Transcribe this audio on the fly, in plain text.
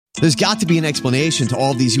There's got to be an explanation to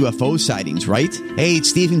all these UFO sightings, right? Hey,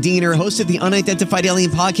 it's Stephen Diener, host of the Unidentified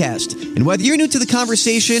Alien Podcast. And whether you're new to the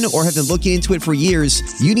conversation or have been looking into it for years,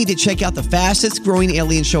 you need to check out the fastest growing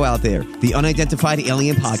alien show out there, the Unidentified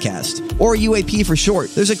Alien Podcast, or UAP for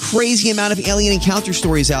short. There's a crazy amount of alien encounter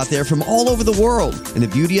stories out there from all over the world. And the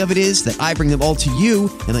beauty of it is that I bring them all to you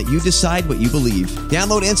and let you decide what you believe.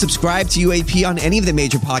 Download and subscribe to UAP on any of the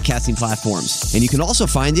major podcasting platforms. And you can also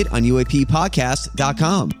find it on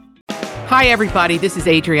UAPpodcast.com. Hi, everybody. This is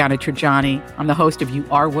Adriana Trajani. I'm the host of You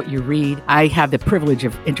Are What You Read. I have the privilege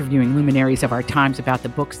of interviewing luminaries of our times about the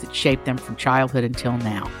books that shaped them from childhood until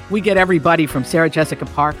now. We get everybody from Sarah Jessica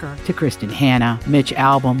Parker to Kristen Hanna, Mitch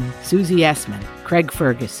Albom, Susie Essman, Craig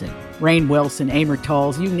Ferguson, Rainn Wilson, Amor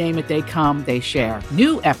Tolls, you name it, they come, they share.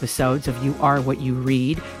 New episodes of You Are What You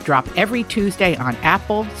Read drop every Tuesday on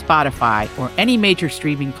Apple, Spotify, or any major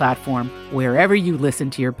streaming platform wherever you listen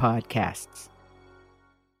to your podcasts.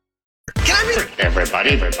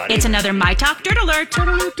 Everybody. It's another My Talk Dirt Alert.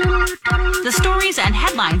 The stories and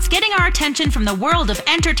headlines getting our attention from the world of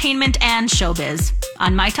entertainment and showbiz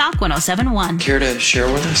on My Talk 107.1. Care to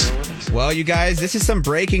share with us? Well, you guys, this is some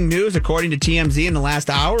breaking news according to TMZ in the last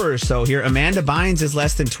hour or so here. Amanda Bynes is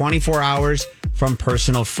less than 24 hours from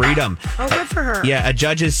personal freedom. Oh, good for her. Yeah, a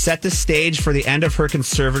judge has set the stage for the end of her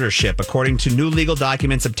conservatorship, according to new legal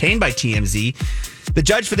documents obtained by TMZ. The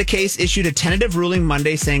judge for the case issued a tentative ruling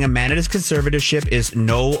Monday saying Amanda's conservatorship is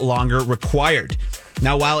no longer required.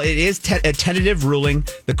 Now, while it is a tentative ruling,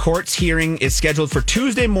 the court's hearing is scheduled for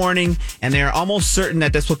Tuesday morning, and they are almost certain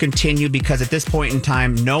that this will continue because at this point in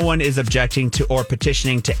time, no one is objecting to or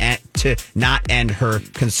petitioning to not end her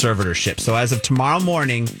conservatorship. So as of tomorrow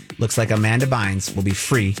morning, looks like Amanda Bynes will be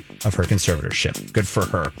free of her conservatorship. Good for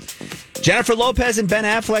her. Jennifer Lopez and Ben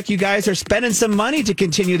Affleck, you guys are spending some money to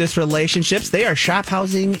continue this relationship. They are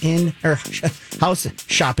house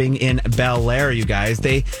shopping in Bel Air, you guys.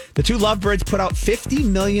 The two lovebirds put out $50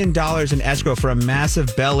 million in escrow for a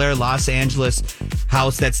massive Bel Air, Los Angeles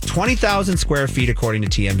house that's 20,000 square feet, according to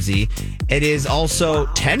TMZ. It is also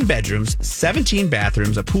 10 bedrooms, 17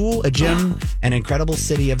 bathrooms, a pool, a gym, an incredible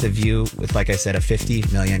city of the view with, like I said, a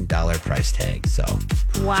 $50 million price tag. So,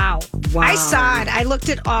 wow. I saw it. I looked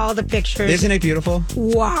at all the pictures. Isn't it beautiful?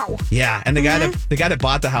 Wow. Yeah, and the guy that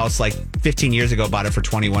bought the house like 15 years ago bought it for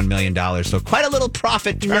 $21 million. So quite a little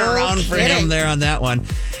profit turnaround for him there on that one.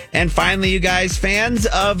 And finally, you guys, fans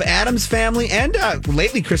of Addams Family and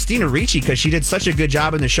lately Christina Ricci, because she did such a good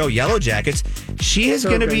job in the show Yellow Jackets, she is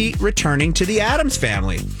going to be returning to the Addams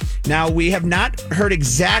Family. Now, we have not heard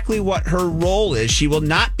exactly what her role is. She will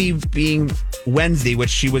not be being Wednesday,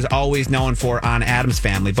 which she was always known for on Addams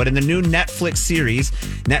Family. But in the new Netflix series,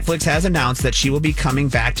 Netflix has announced that she will be coming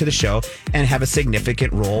back to the show and have a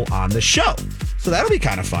significant role on the show. So that'll be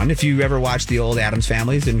kind of fun if you ever watched the old Addams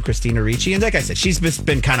Families and Christina Ricci. And like I said, she's just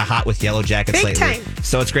been kind of hot with Yellow Jackets Big lately. time.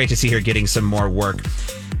 So it's great to see her getting some more work.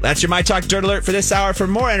 That's your My Talk Dirt Alert for this hour. For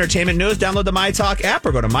more entertainment news, download the My Talk app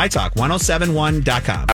or go to mytalk1071.com.